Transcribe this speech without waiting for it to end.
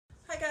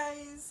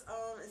guys,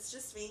 it's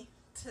just me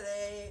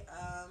today.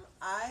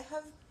 I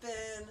have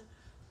been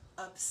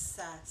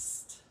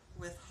obsessed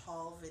with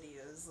haul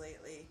videos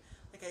lately.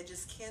 Like I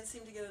just can't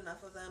seem to get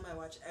enough of them. I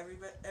watch every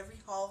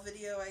haul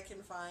video I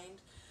can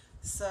find.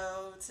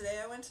 So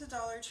today I went to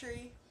Dollar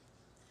Tree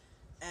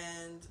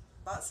and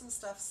bought some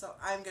stuff, so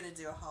I'm gonna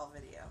do a haul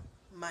video.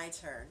 My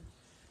turn.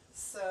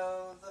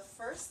 So the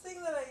first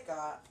thing that I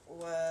got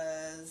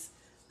was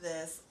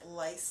this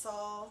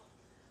Lysol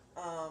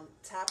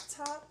tap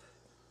top.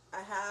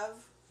 I have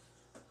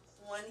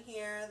one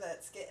here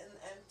that's getting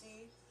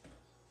empty.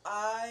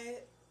 I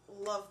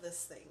love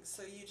this thing.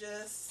 So you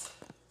just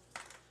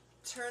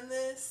turn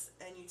this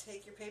and you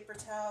take your paper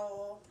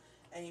towel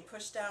and you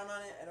push down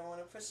on it. I don't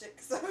want to push it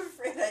because I'm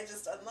afraid I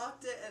just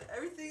unlocked it and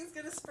everything's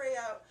going to spray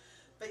out.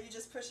 But you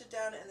just push it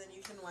down and then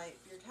you can wipe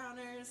your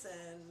counters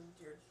and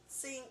your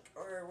sink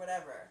or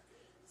whatever.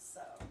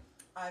 So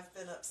I've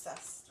been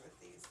obsessed with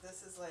these.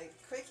 This is like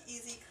quick,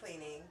 easy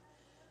cleaning.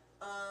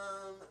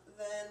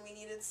 Then we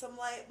needed some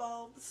light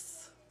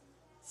bulbs.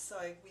 So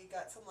we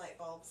got some light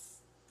bulbs.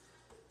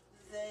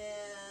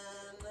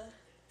 Then,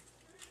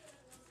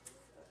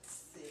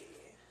 let's see.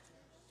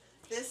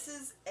 This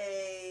is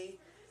a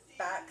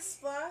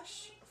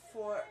backsplash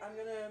for, I'm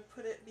going to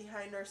put it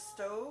behind our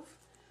stove.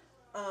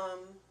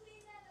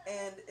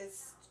 And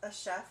it's a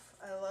chef.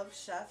 I love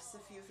chefs.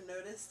 If you've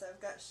noticed,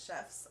 I've got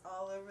chefs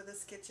all over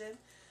this kitchen.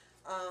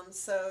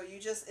 So you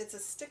just, it's a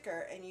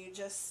sticker and you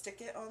just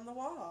stick it on the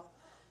wall.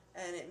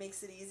 And it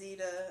makes it easy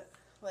to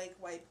like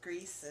wipe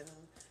grease and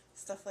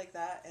stuff like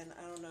that. And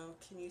I don't know,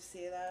 can you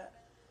see that?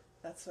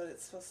 That's what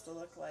it's supposed to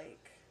look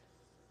like.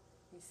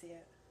 You see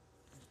it?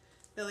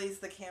 Billy's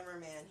the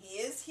cameraman. He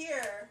is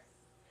here.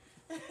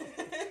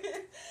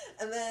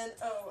 And then,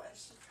 oh, I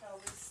should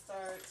probably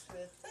start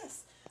with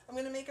this. I'm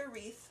going to make a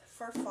wreath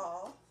for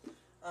fall.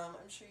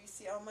 I'm sure you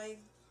see all my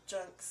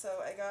junk.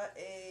 So I got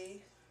a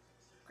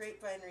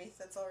grapevine wreath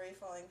that's already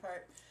falling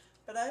apart.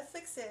 But I'll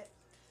fix it.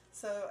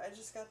 So I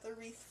just got the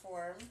wreath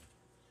form.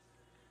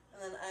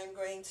 And then I'm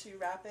going to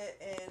wrap it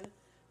in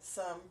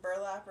some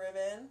burlap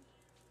ribbon.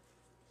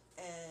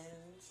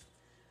 And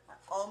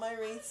all my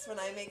wreaths, when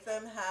I make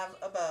them, have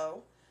a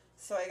bow.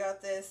 So I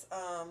got this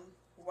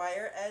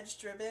wire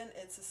edged ribbon.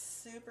 It's a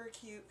super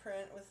cute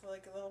print with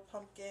like little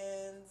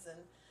pumpkins and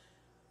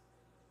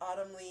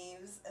autumn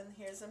leaves. And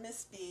here's a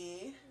Miss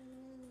Bee.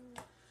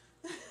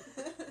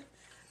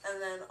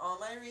 And then all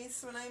my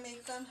wreaths, when I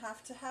make them,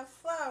 have to have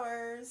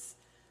flowers.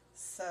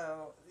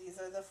 So these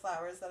are the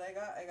flowers that I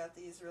got. I got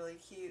these really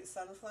cute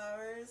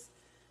sunflowers,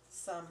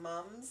 some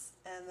mums,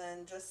 and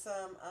then just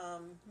some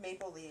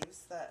maple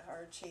leaves that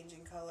are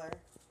changing color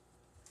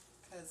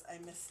because I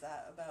miss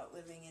that about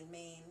living in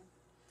Maine.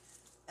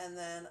 And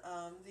then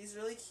these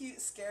really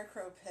cute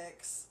scarecrow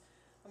picks.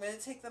 I'm going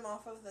to take them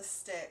off of the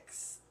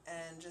sticks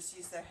and just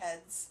use their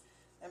heads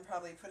and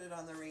probably put it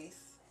on the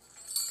wreath.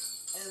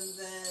 And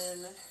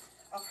then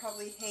I'll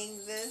probably hang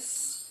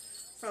this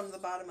from the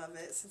bottom of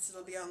it since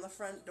it'll be on the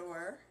front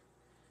door.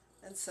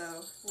 And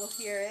so we'll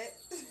hear it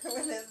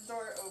when the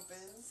door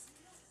opens.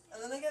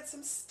 And then I got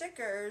some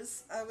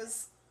stickers.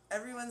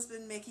 Everyone's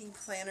been making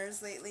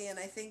planners lately, and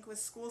I think with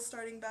school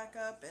starting back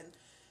up and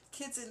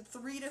kids in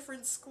 3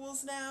 different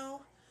schools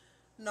now,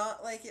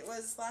 not like it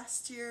was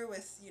last year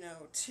with,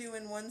 2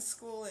 in one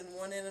school and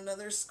 1 in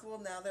another school.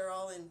 Now they're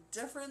all in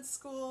different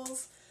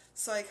schools,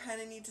 so I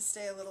kind of need to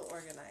stay a little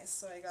organized.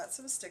 So I got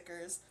some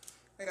stickers.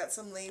 I got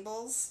some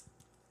labels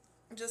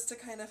just to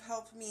kind of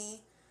help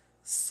me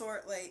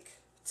sort like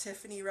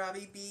Tiffany,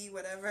 Robbie B,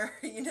 whatever,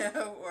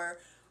 or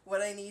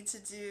what I need to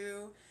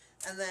do.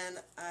 And then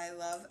I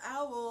love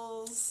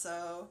owls,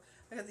 so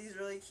I got these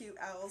really cute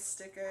owl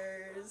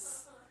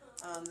stickers.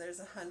 There's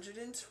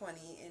 120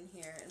 in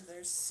here, and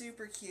they're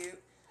super cute.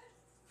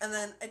 And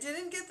then I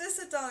didn't get this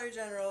at Dollar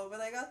General,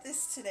 but I got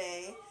this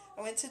today.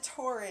 I went to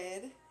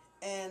Torrid,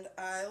 and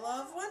I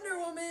love Wonder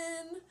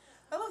Woman.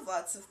 I love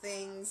lots of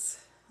things,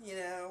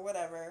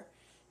 whatever.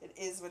 It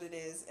is what it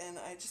is, and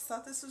I just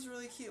thought this was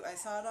really cute. I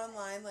saw it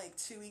online like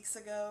 2 weeks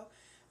ago,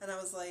 and I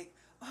was like,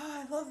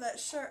 oh, I love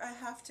that shirt. I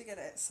have to get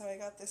it. So I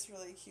got this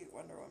really cute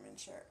Wonder Woman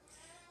shirt.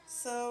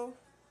 So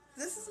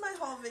this is my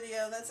haul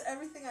video. That's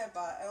everything I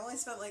bought. I only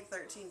spent like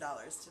 $13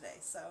 today.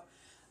 So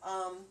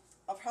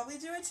I'll probably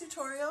do a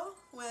tutorial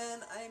when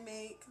I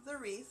make the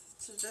wreath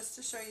just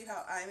to show you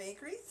how I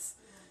make wreaths.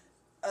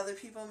 Other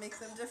people make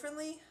them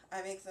differently.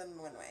 I make them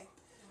one way.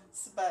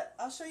 So, but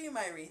I'll show you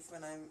my wreath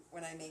when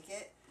I make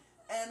it.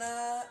 And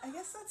I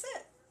guess that's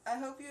it. I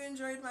hope you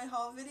enjoyed my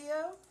haul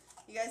video.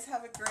 You guys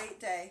have a great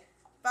day.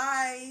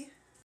 Bye!